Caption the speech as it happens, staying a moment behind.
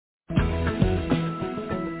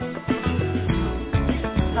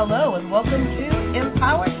Hello, and welcome to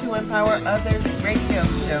Empower Others radio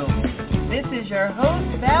show. This is your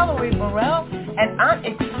host, Valerie Burrell, and I'm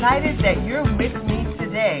excited that you're with me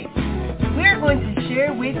today. We're going to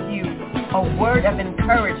share with you a word of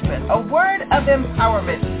encouragement, a word of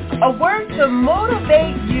empowerment, a word to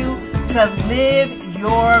motivate you to live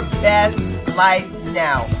your best life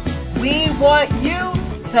now. We want you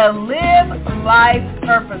to live life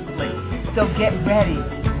purposely. So get ready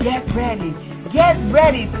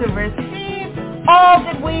to receive all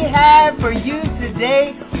that we have for you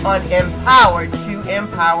today on Empowered to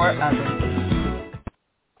Empower Others.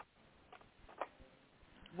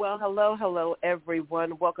 Well, hello,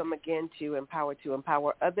 everyone. Welcome again to Empowered to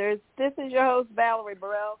Empower Others. This is your host, Valerie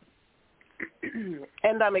Burrell,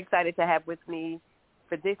 and I'm excited to have with me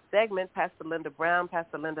for this segment, Pastor Linda Brown.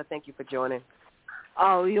 Pastor Linda, thank you for joining.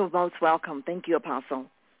 Oh, you're most welcome. Thank you, Apostle.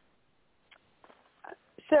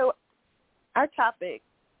 So our topic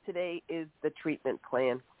today is the treatment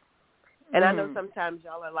plan. And I know sometimes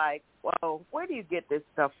y'all are like, well, where do you get this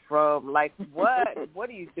stuff from? Like, what? What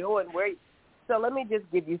are you doing? So let me just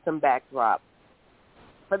give you some backdrop.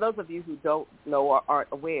 For those of you who don't know or aren't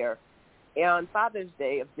aware, on Father's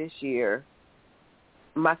Day of this year,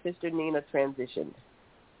 my sister Nina transitioned.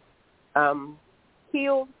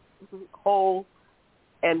 Healed, whole,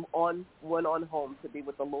 and went on home to be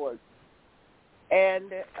with the Lord.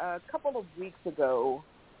 And a couple of weeks ago,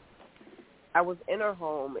 I was in her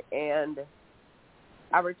home, and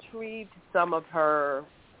I retrieved some of her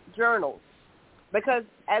journals. Because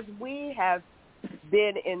as we have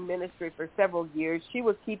been in ministry for several years, she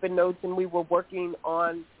was keeping notes, and we were working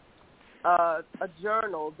on a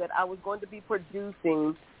journal that I was going to be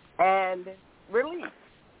producing and release.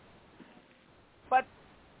 But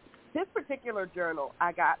this particular journal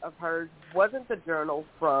I got of hers wasn't the journal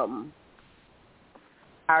from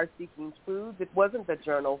our Seeking Truth. It wasn't the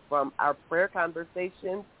journal from our prayer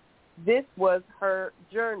conversations. This was her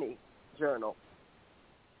journey journal.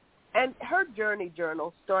 And her journey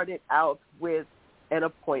journal started out with an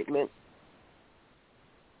appointment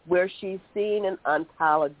where she's seen an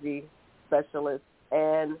oncology specialist.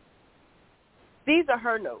 And these are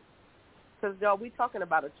her notes. Because, y'all, we're talking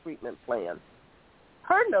about a treatment plan.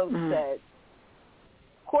 Her note said,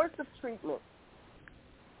 course of treatment,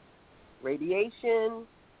 radiation,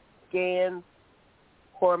 scans,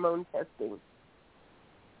 hormone testing.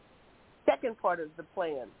 Second part of the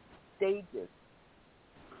plan, stages.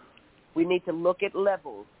 We need to look at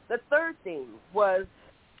levels. The third thing was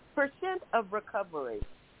percent of recovery.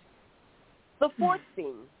 The fourth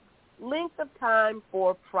thing, length of time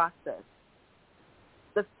for process.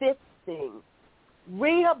 The fifth thing,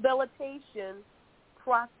 rehabilitation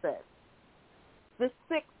process. The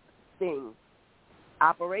sixth thing,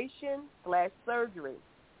 operation/surgery.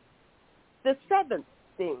 The seventh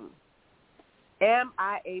thing, am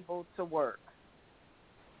I able to work?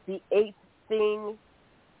 The eighth thing,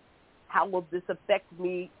 how will this affect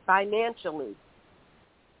me financially?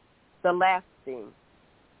 The last thing,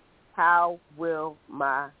 how will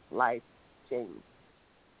my life change?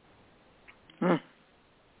 The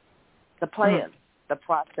plan, the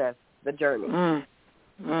process, the journey.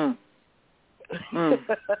 The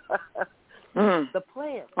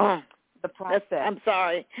plan. The process. I'm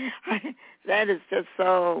sorry. That is just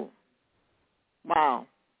so, wow.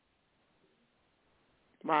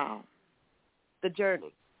 The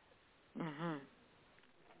journey.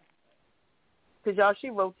 Because, y'all,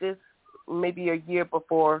 she wrote this maybe a year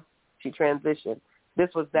before she transitioned.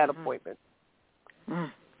 This was that appointment.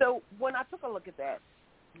 So when I took a look at that,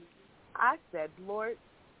 I said, Lord,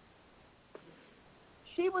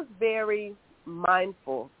 she was very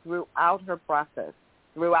mindful throughout her process,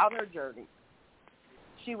 throughout her journey.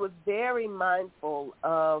 She was very mindful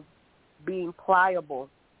of being pliable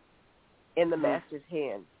in the Master's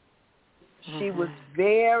hand. She was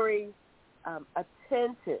very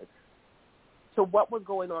attentive to what was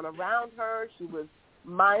going on around her. She was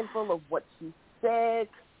mindful of what she said,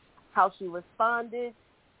 how she responded.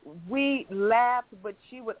 We laughed, but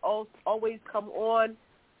she would always come on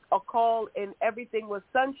a call, and everything was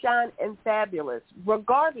sunshine and fabulous,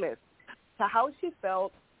 regardless to how she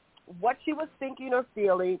felt, what she was thinking or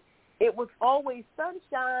feeling. It was always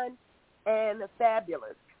sunshine and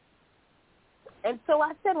fabulous. And so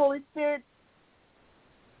I said, Holy Spirit,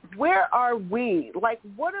 where are we? Like,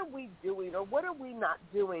 what are we doing or what are we not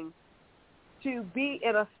doing to be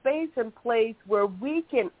in a space and place where we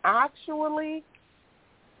can actually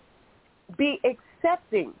be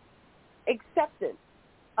acceptant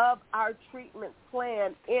of our treatment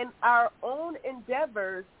plan in our own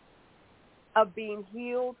endeavors of being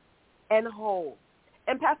healed and whole?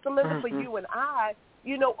 And Pastor Linda, for you and I,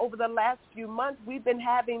 over the last few months, we've been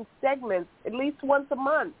having segments at least once a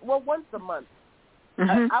month,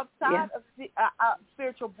 outside of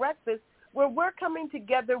spiritual breakfast, where we're coming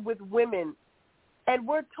together with women and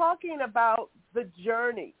we're talking about the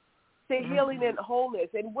journey to healing and wholeness,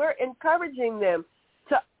 and we're encouraging them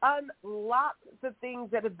to unlock the things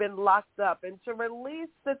that have been locked up and to release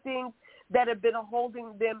the things that have been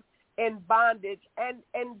holding them in bondage, and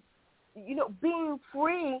being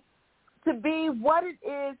free to be what it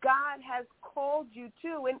is God has called you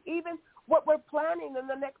to, and even what we're planning in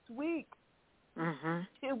the next week,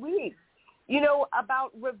 2 weeks,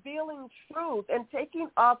 about revealing truth and taking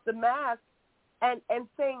off the mask and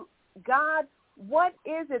saying, God, what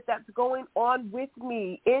is it that's going on with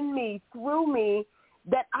me, in me, through me,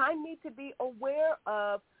 that I need to be aware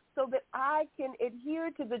of so that I can adhere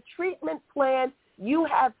to the treatment plan you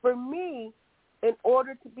have for me in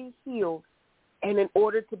order to be healed and in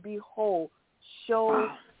order to be whole. Show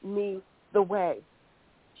me the way.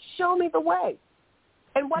 Show me the way.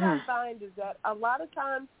 And what I find is that a lot of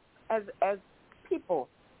times as people,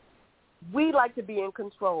 we like to be in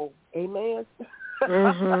control. Amen?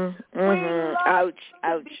 Ouch.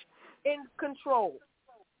 In control.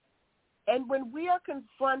 And when we are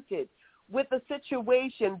confronted with a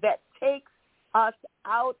situation that takes us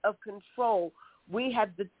out of control, we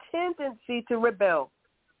have the tendency to rebel.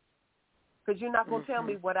 Because you're not going to tell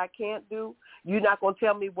me what I can't do. You're not going to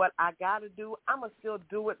tell me what I got to do. I'm going to still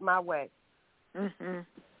do it my way.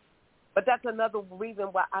 But that's another reason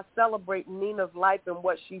why I celebrate Nina's life and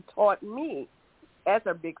what she taught me as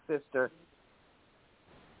her big sister.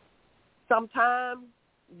 Sometimes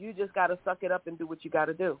you just got to suck it up and do what you got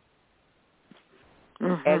to do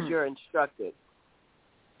as you're instructed.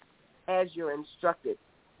 As you're instructed.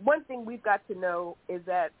 One thing we've got to know is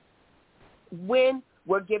that when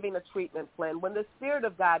we're giving a treatment plan, when the Spirit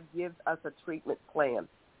of God gives us a treatment plan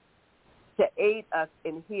to aid us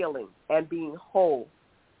in healing and being whole,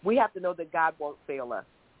 we have to know that God won't fail us.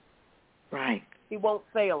 Right. He won't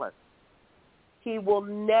fail us. He will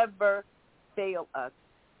never fail us.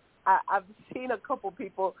 I've seen a couple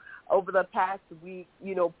people over the past week,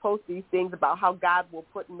 post these things about how God will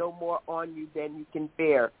put no more on you than you can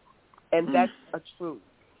bear. And that's a truth.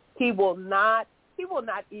 He will not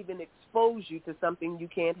even expose you to something you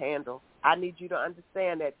can't handle. I need you to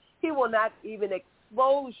understand that. He will not even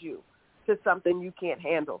expose you to something you can't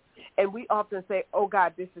handle. And we often say, oh,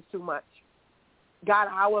 God, this is too much. God,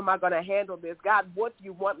 how am I going to handle this? God, what do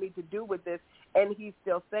you want me to do with this? And he's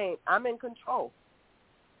still saying, I'm in control.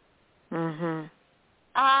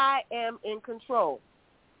 I am in control.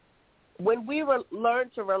 When we learn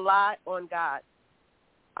to rely on God,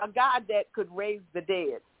 a God that could raise the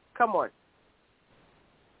dead, come on.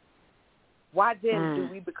 Why then do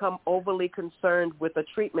we become overly concerned with a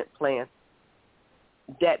treatment plan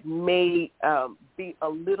that may be a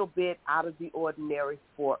little bit out of the ordinary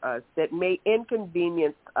for us, that may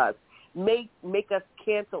inconvenience us, make us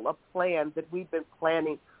cancel a plan that we've been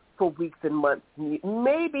planning for weeks and months?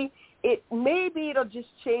 Maybe it'll just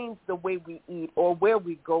change the way we eat or where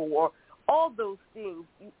we go or all those things.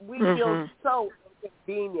 We feel so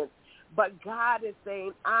inconvenienced. But God is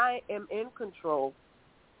saying, I am in control.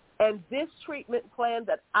 And this treatment plan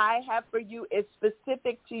that I have for you is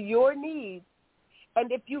specific to your needs.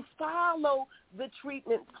 And if you follow the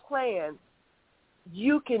treatment plan,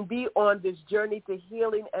 you can be on this journey to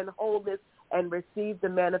healing and wholeness and receive the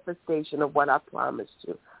manifestation of what I promised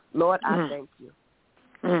you. Lord, I thank you.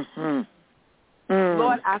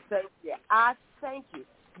 Lord, I thank you. I thank you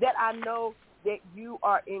that I know that you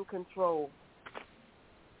are in control.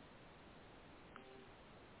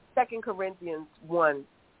 2 Corinthians 1,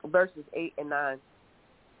 verses 8 and 9.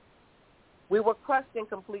 We were crushed and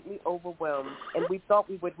completely overwhelmed, and we thought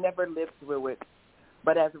we would never live through it.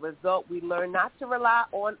 But as a result, we learned not to rely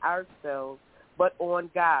on ourselves, but on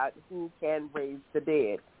God, who can raise the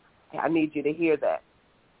dead. I need you to hear that.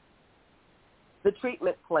 The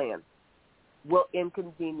treatment plan will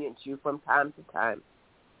inconvenience you from time to time.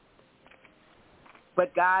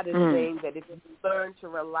 But God is saying that if you learn to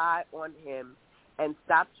rely on him and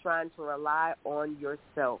stop trying to rely on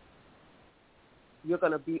yourself, you're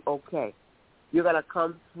going to be okay. You're going to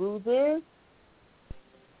come through this.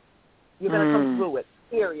 You're going to come through it,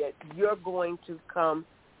 period. You're going to come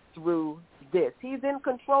through this. He's in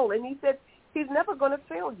control, and he said he's never going to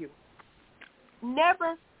fail you.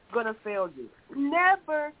 Never going to fail you.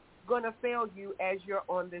 Never going to fail you as you're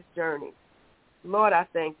on this journey. Lord, I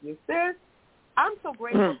thank you. Sis, I'm so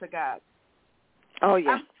grateful to God. Oh,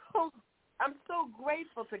 yeah. I'm so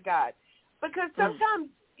grateful to God because sometimes,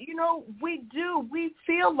 we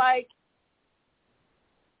feel like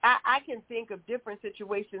I can think of different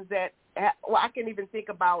situations that, I can even think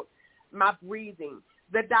about my breathing.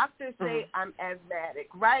 The doctors say I'm asthmatic,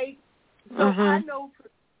 right? So I know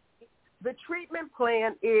the treatment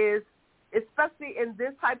plan is, especially in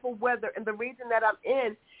this type of weather and the region that I'm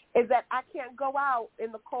in, is that I can't go out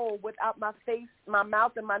in the cold without my face, my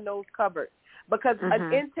mouth, and my nose covered, because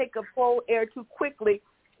an intake of cold air too quickly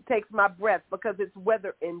takes my breath because it's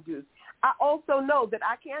weather-induced. I also know that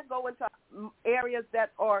I can't go into areas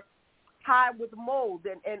that are high with mold,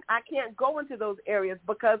 and I can't go into those areas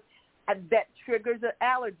because that triggers an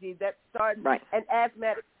allergy, that starts an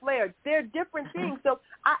asthmatic flare. They're different things. So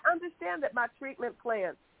I understand that my treatment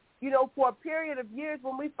plan, for a period of years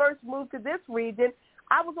when we first moved to this region,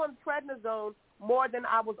 I was on prednisone more than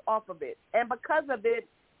I was off of it. And because of it,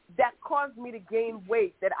 that caused me to gain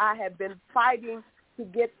weight that I had been fighting to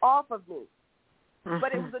get off of me.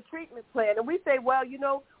 But it was a treatment plan. And we say, well,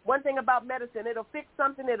 one thing about medicine, it'll fix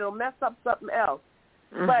something, it'll mess up something else.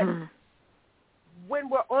 But when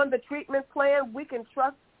we're on the treatment plan, we can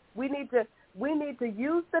trust. We need to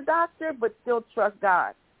use the doctor, but still trust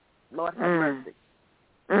God. Lord have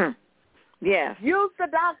mercy. Yes. Use the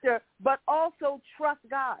doctor, but also trust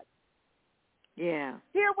God. Yeah.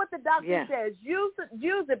 Hear what the doctor says. Use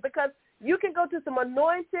it, because you can go to some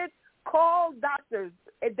anointed, called doctors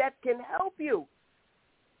that can help you,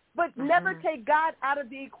 but never take God out of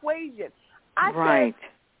the equation. I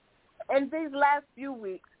said, in these last few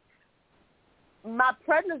weeks, my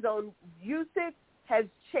prednisone usage has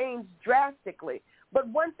changed drastically. But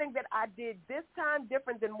one thing that I did this time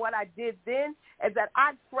different than what I did then is that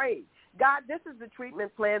I prayed, God, this is the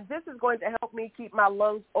treatment plan. This is going to help me keep my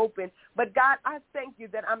lungs open. But, God, I thank you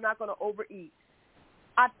that I'm not going to overeat.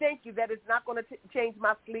 I thank you that it's not going to change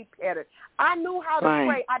my sleep pattern. I knew how to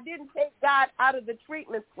pray. I didn't take God out of the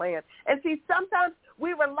treatment plan. And see, sometimes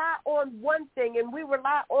we rely on one thing and we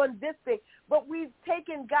rely on this thing, but we've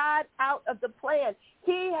taken God out of the plan.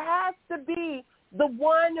 He has to be the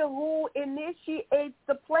one who initiates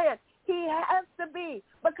the plan. He has to be,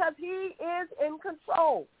 because he is in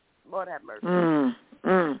control. Lord have mercy.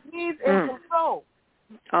 He's in control.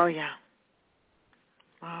 Oh, yeah.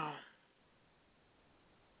 Wow.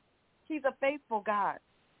 He's a faithful God.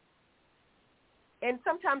 And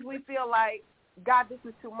sometimes we feel like, God, this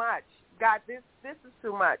is too much. God, this is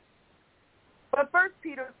too much. But 1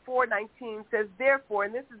 Peter 4:19 says, therefore,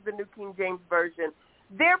 and this is the New King James Version,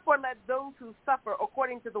 therefore let those who suffer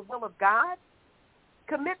according to the will of God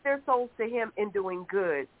commit their souls to him in doing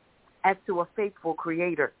good as to a faithful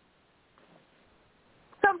creator.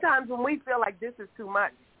 Sometimes when we feel like this is too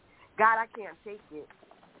much, God, I can't take it.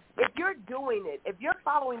 If you're doing it, if you're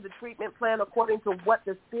following the treatment plan according to what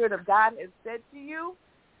the Spirit of God has said to you,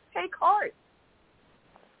 take heart.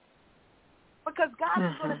 Because God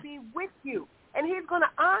is going to be with you, and he's going to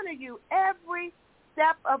honor you every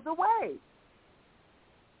step of the way.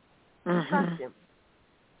 Trust him.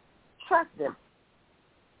 Trust him.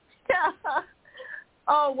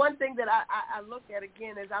 Oh, one thing that I looked at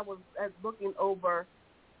again as I was looking over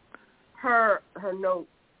her notes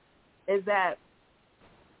is that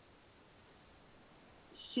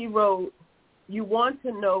she wrote, you want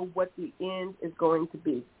to know what the end is going to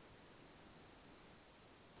be.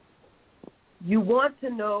 You want to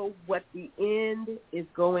know what the end is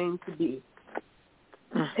going to be.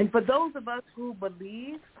 And for those of us who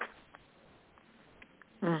believe,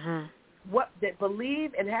 that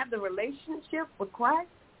believe and have the relationship with Christ,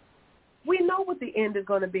 we know what the end is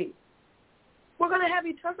going to be. We're going to have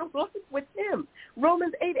eternal life with him.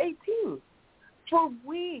 Romans 8:18. For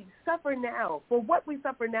we suffer now. For what we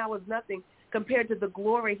suffer now is nothing compared to the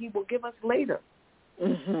glory he will give us later.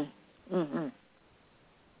 Nothing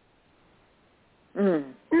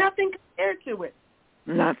compared to it.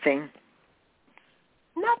 Nothing.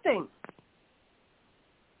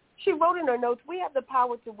 She wrote in her notes, we have the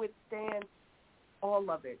power to withstand all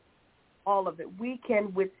of it. All of it. We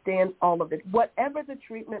can withstand all of it. Whatever the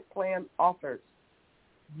treatment plan offers,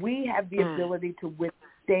 we have the ability to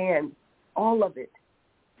withstand all of it,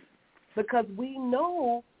 because we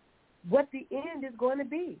know what the end is going to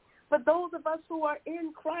be. For those of us who are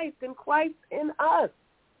in Christ and Christ in us,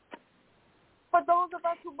 for those of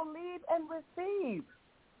us who believe and receive.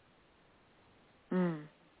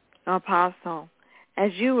 Apostle,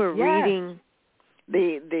 as you were reading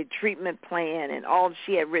the treatment plan and all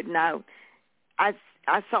she had written out, I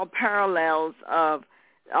saw parallels of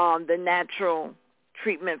the natural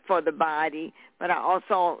treatment for the body, but I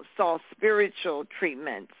also saw spiritual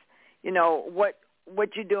treatments.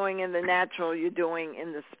 What you're doing in the natural, you're doing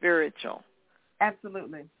in the spiritual.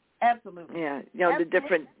 Absolutely. Yeah, the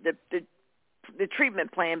different the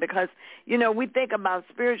treatment plan, because, you know, we think about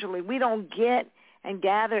spiritually, we don't get and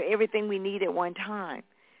gather everything we need at one time.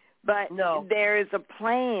 But no. There is a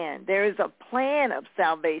plan. There is a plan of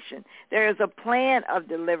salvation. There is a plan of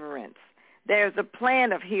deliverance. There's a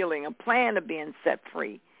plan of healing, a plan of being set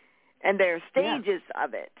free. And there are stages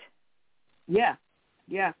of it. Yeah.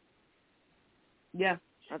 Yeah. Yeah.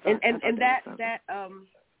 And that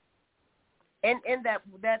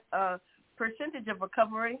percentage of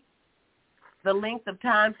recovery, the length of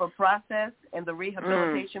time for process and the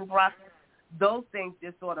rehabilitation process, those things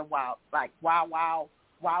just sort of wow.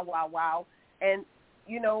 And,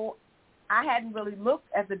 you know, I hadn't really looked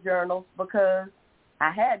at the journals because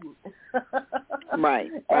I hadn't.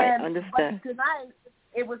 Right, understand. But tonight,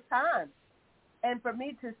 it was time. And for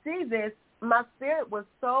me to see this, my spirit was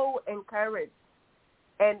so encouraged.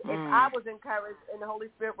 And if I was encouraged and the Holy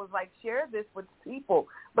Spirit was like, share this with people,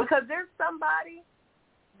 because there's somebody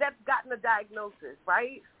that's gotten a diagnosis,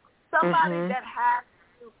 right? Somebody that has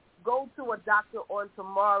to go to a doctor on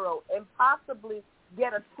tomorrow and possibly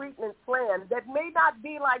get a treatment plan that may not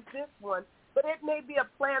be like this one, but it may be a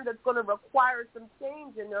plan that's going to require some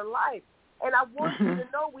change in their life. And I want you to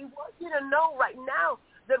know, we want you to know right now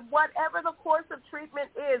that whatever the course of treatment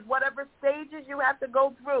is, whatever stages you have to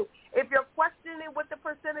go through, if you're questioning what the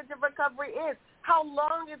percentage of recovery is, how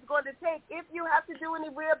long it's going to take, if you have to do any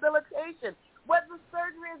rehabilitation, whether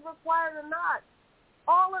surgery is required or not,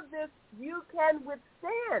 all of this you can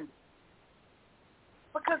withstand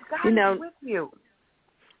because God is with you.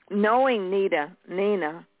 Knowing Nina,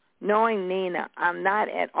 I'm not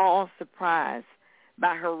at all surprised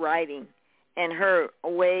by her writing and her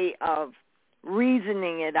way of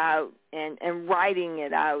reasoning it out and writing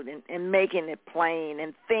it out and making it plain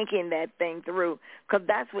and thinking that thing through, because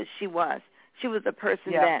that's what she was. She was a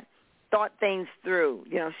person that thought things through.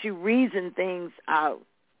 You know, she reasoned things out.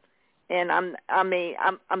 And I'm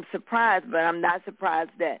surprised, but I'm not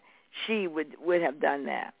surprised that she would have done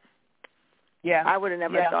that. Yeah, I would have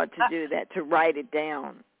never thought to do that, to write it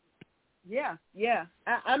down. Yeah.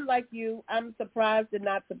 I'm like you. I'm surprised and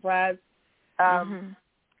not surprised.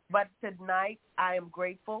 But tonight, I am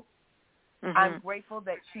grateful. I'm grateful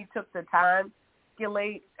that she took the time to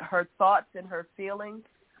articulate her thoughts and her feelings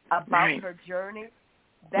about her journey.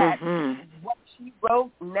 That what she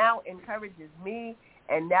wrote now encourages me,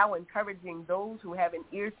 and now encouraging those who have an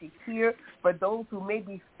ear to hear, for those who may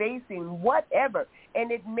be facing whatever.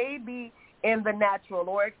 And it may be in the natural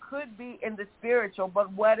or it could be in the spiritual,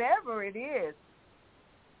 but whatever it is,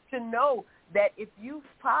 to know that if you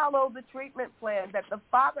follow the treatment plan that the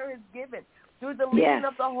Father has given through the leading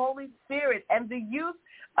of the Holy Spirit and the use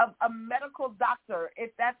of a medical doctor, if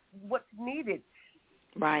that's what's needed,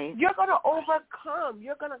 you're going to overcome.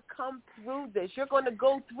 You're going to come through this. You're going to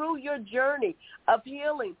go through your journey of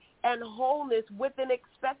healing and wholeness with an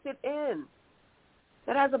expected end.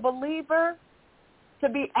 That as a believer, to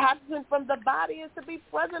be absent from the body is to be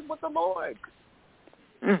present with the Lord.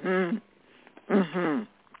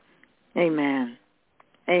 Amen.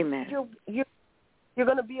 Amen. You're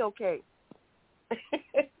going to be okay.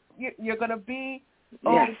 You're going to be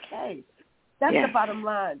okay. That's the bottom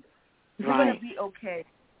line. You're going to be okay.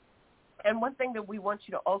 And one thing that we want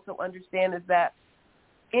you to also understand is that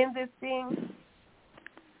in this thing,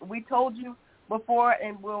 we told you before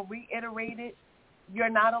and we'll reiterate it, you're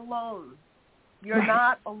not alone. You're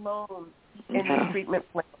not alone in the treatment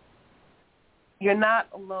plan. You're not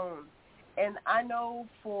alone. And I know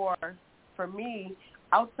for me,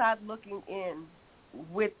 outside looking in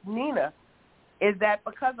with Nina, is that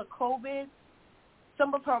because of COVID,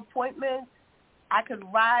 some of her appointments, I could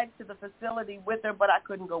ride to the facility with her, but I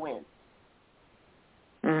couldn't go in.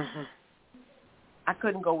 I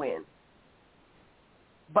couldn't go in.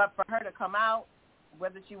 But for her to come out,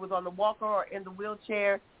 whether she was on the walker or in the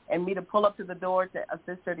wheelchair, and me to pull up to the door to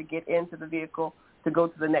assist her to get into the vehicle to go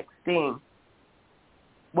to the next thing,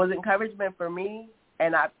 was encouragement for me,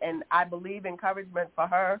 and I believe encouragement for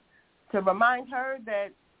her, to remind her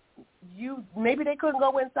that maybe they couldn't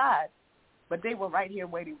go inside, but they were right here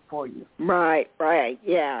waiting for you. Right.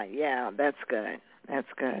 Yeah, that's good.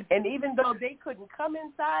 And even though they couldn't come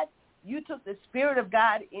inside, you took the Spirit of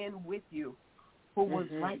God in with you, who was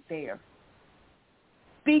right there,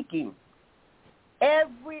 speaking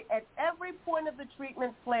at every point of the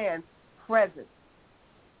treatment plan, present,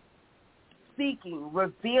 speaking,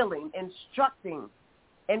 revealing, instructing,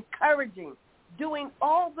 encouraging, doing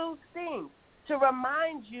all those things to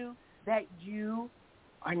remind you that you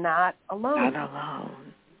are not alone.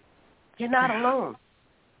 You're not alone.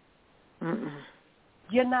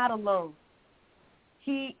 You're not alone.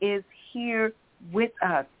 He is here with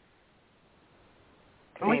us.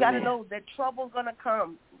 And we got to know that trouble's going to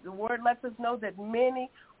come. The word lets us know that many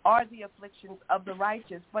are the afflictions of the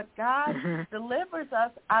righteous, but God delivers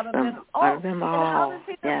us out of them all. Out of them all. And how does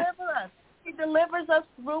he deliver us? He delivers us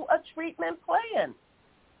through a treatment plan.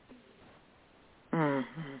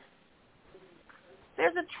 Mm-hmm.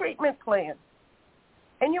 There's a treatment plan.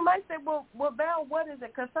 And you might say, well, Val, what is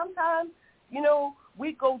it? Because sometimes,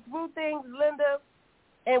 we go through things, Linda,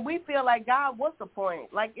 and we feel like, God, what's the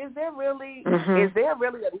point? Like, is there really a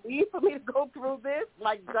need for me to go through this?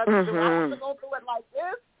 Like, do I have to go through it like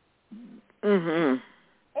this? Mm-hmm.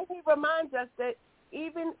 And he reminds us that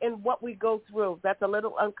even in what we go through, that's a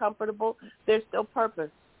little uncomfortable, there's still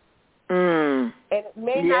purpose. Mm. And it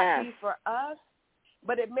may not be for us,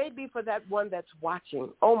 but it may be for that one that's watching.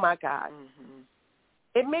 Oh, my God. Mm-hmm.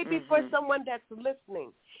 It may be for someone that's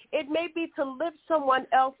listening. It may be to lift someone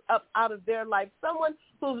else up out of their life, someone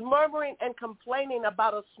who's murmuring and complaining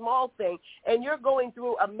about a small thing, and you're going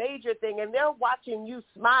through a major thing, and they're watching you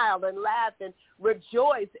smile and laugh and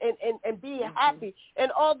rejoice and be happy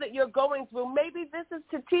and all that you're going through. Maybe this is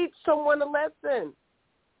to teach someone a lesson,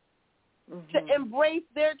 to embrace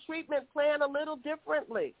their treatment plan a little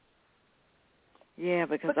differently. Yeah,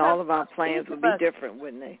 because all of our plans would be different,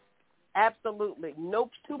 wouldn't they? Absolutely. No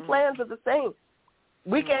two plans are the same.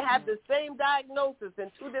 We can have the same diagnosis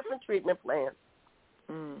and two different treatment plans.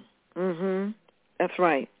 Mm-hmm. That's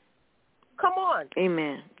right. Come on.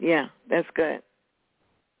 Amen. Yeah, that's good.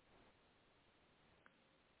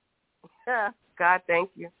 God, thank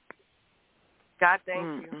you. God,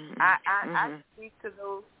 thank you. I speak to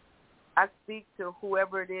those. I speak to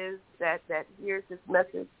whoever it is that hears this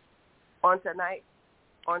message on tonight,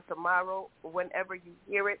 on tomorrow, whenever you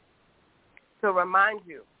hear it, to remind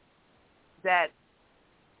you that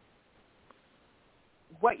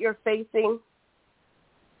what you're facing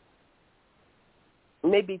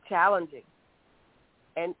may be challenging,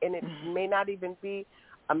 and it may not even be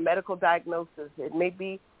a medical diagnosis. It may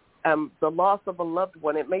be the loss of a loved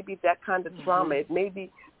one. It may be that kind of trauma. It may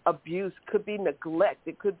be abuse. Could be neglect.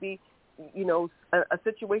 It could be, a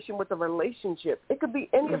situation with a relationship. It could be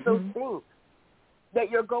any of those things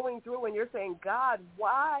that you're going through, and you're saying, God,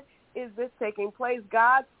 why is this taking place?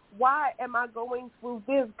 God, why am I going through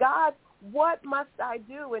this? God, what must I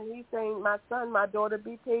do? And he's saying, my son, my daughter,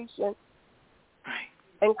 be patient.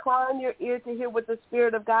 Incline your ear to hear what the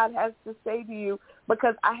Spirit of God has to say to you,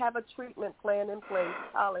 because I have a treatment plan in place.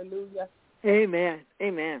 Hallelujah. Amen.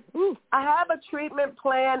 Amen. Woo. I have a treatment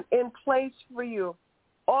plan in place for you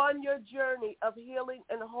on your journey of healing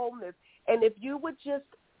and wholeness. And if you would just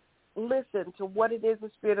listen to what it is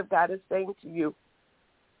the Spirit of God is saying to you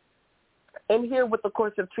and hear what the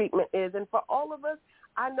course of treatment is. And for all of us,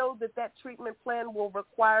 I know that treatment plan will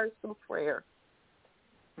require some prayer.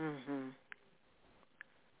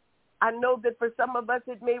 I know that for some of us,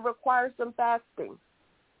 it may require some fasting.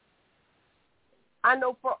 I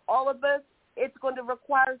know for all of us, it's going to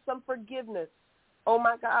require some forgiveness. Oh,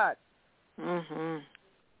 my God.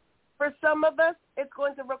 For some of us, it's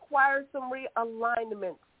going to require some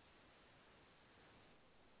realignment.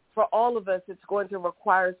 For all of us, it's going to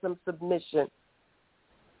require some submission.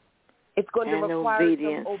 It's going to require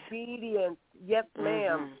some obedience. Yes,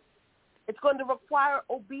 ma'am. It's going to require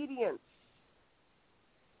obedience.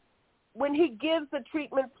 When he gives the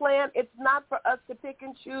treatment plan, it's not for us to pick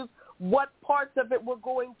and choose what parts of it we're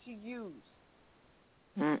going to use.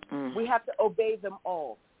 We have to obey them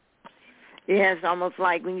all. Yeah, it's almost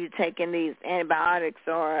like when you're taking these antibiotics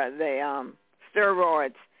or the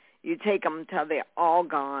steroids, you take them until they're all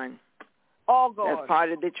gone. All gone. That's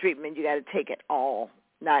part of the treatment. You got to take it all,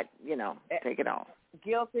 not, take it all.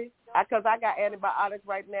 Guilty. Because I got antibiotics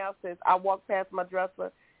right now since I walked past my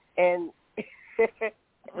dresser and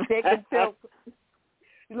take until,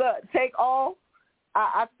 look, take all.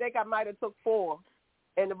 I think I might have took 4,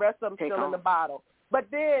 and the rest of them take still all. in the bottle. But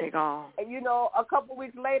then, take all. A couple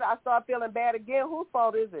weeks later, I started feeling bad again. Whose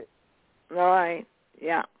fault is it? All right.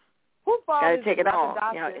 Yeah. Whose fault is it? Got to take it all.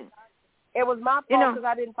 It was my fault because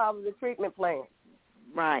I didn't follow the treatment plan.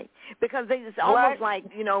 Right. Because it's almost like,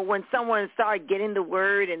 when someone starts getting the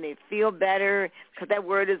word and they feel better because that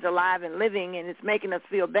word is alive and living and it's making us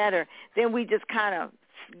feel better, then we just kind of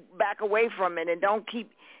back away from it and don't keep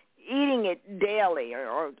eating it daily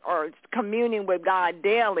or communing with God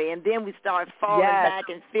daily, and then we start falling back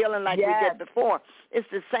and feeling like we did before. It's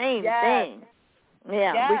the same thing.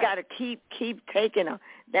 Yeah, we got to keep taking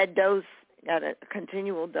that dose, got a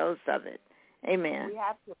continual dose of it. Amen.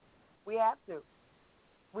 We have to.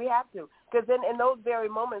 Because then in those very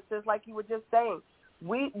moments, just like you were just saying,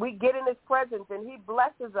 we get in his presence and he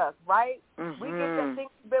blesses us, right? We get the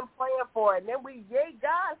things we've been praying for, and then we, yay,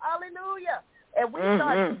 God, hallelujah. And we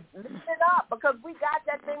start lifting it up because we got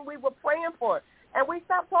that thing we were praying for. And we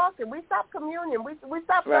stopped talking. We stopped communion. We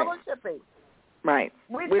stopped fellowshipping. Right.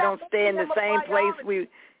 We don't stay in the same place. We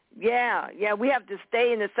have to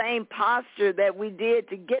stay in the same posture that we did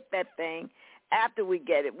to get that thing after we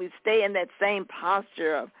get it. We stay in that same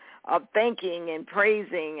posture of thinking and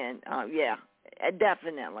praising and,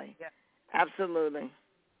 definitely. Yeah. Absolutely.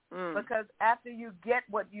 Because after you get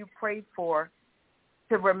what you prayed for,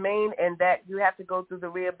 to remain in that, you have to go through the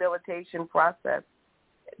rehabilitation process.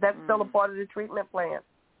 That's still a part of the treatment plan.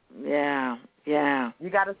 Yeah. You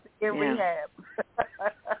got to stay in rehab.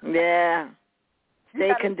 Yeah.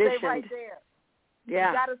 Stay conditioned. Stay right there. Yeah.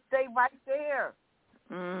 You got to stay right there.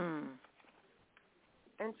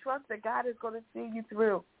 And trust that God is going to see you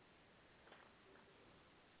through.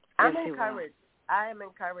 I'm encouraged. I am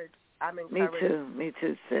encouraged. I'm encouraged. Me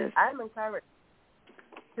too, sis. I'm encouraged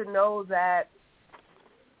to know that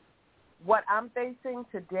what I'm facing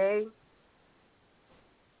today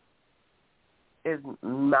is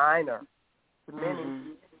minor to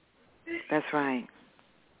many. That's right.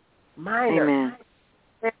 Minor. Amen.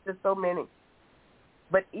 There's so many.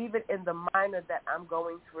 But even in the minor that I'm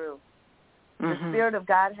going through, the Spirit of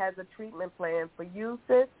God has a treatment plan for you,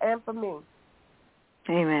 sis, and for me.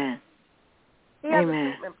 Amen. He has a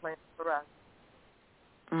treatment plan for us.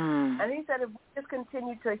 And he said if we just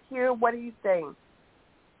continue to hear what he's saying,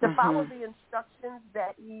 to follow the instructions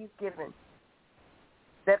that he's given,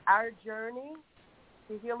 that our journey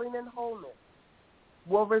to healing and wholeness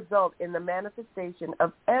will result in the manifestation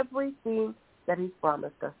of everything that he's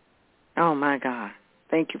promised us. Oh, my God.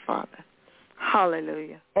 Thank you, Father.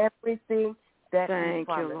 Hallelujah. Everything that he's promised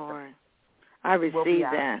us. Thank you, Lord. I receive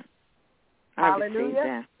that. I receive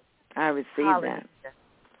that. I receive that.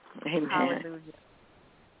 Amen. Hallelujah.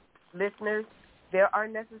 Listeners, there are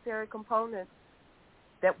necessary components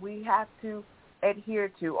that we have to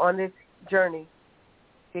adhere to on this journey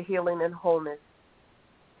to healing and wholeness.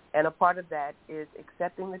 And a part of that is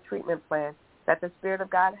accepting the treatment plan that the Spirit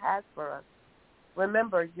of God has for us.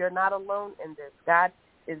 Remember, you're not alone in this. God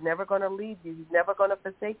is never going to leave you. He's never going to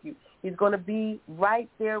forsake you. He's going to be right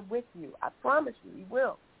there with you. I promise you, he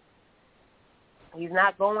will. He's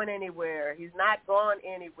not going anywhere. He's not gone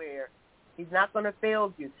anywhere. He's not going to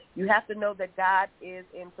fail you. You have to know that God is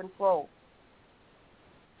in control.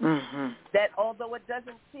 That although it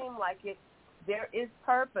doesn't seem like it, there is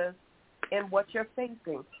purpose in what you're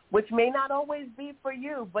facing, which may not always be for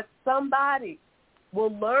you, but somebody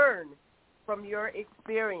will learn from your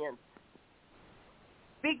experience.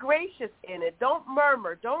 Be gracious in it. Don't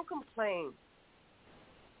murmur. Don't complain.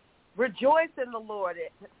 Rejoice in the Lord.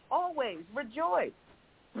 Always rejoice.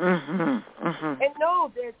 And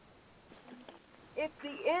know that if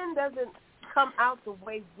the end doesn't come out the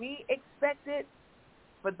way we expect it,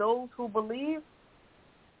 for those who believe,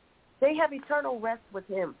 they have eternal rest with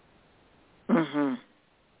him.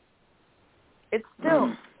 It's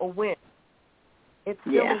still a win. It's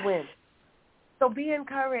still a win. So be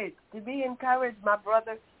encouraged. Be encouraged, my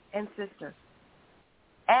brother and sister.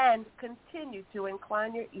 And continue to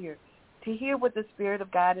incline your ear to hear what the Spirit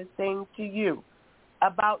of God is saying to you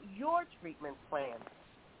about your treatment plan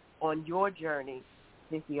on your journey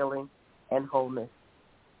to healing and wholeness.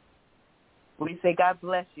 We say God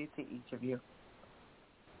bless you to each of you.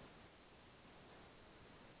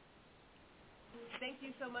 Thank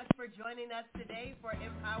you so much for joining us today for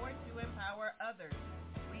Empower to Empower Others.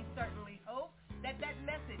 We certainly hope that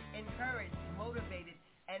message encouraged, motivated,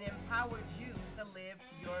 and empowered you to live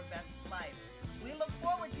your best life. We look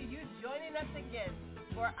forward to you joining us again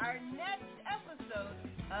for our next episode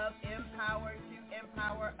of Empower to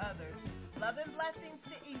Empower Others. Love and blessings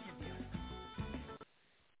to each of you.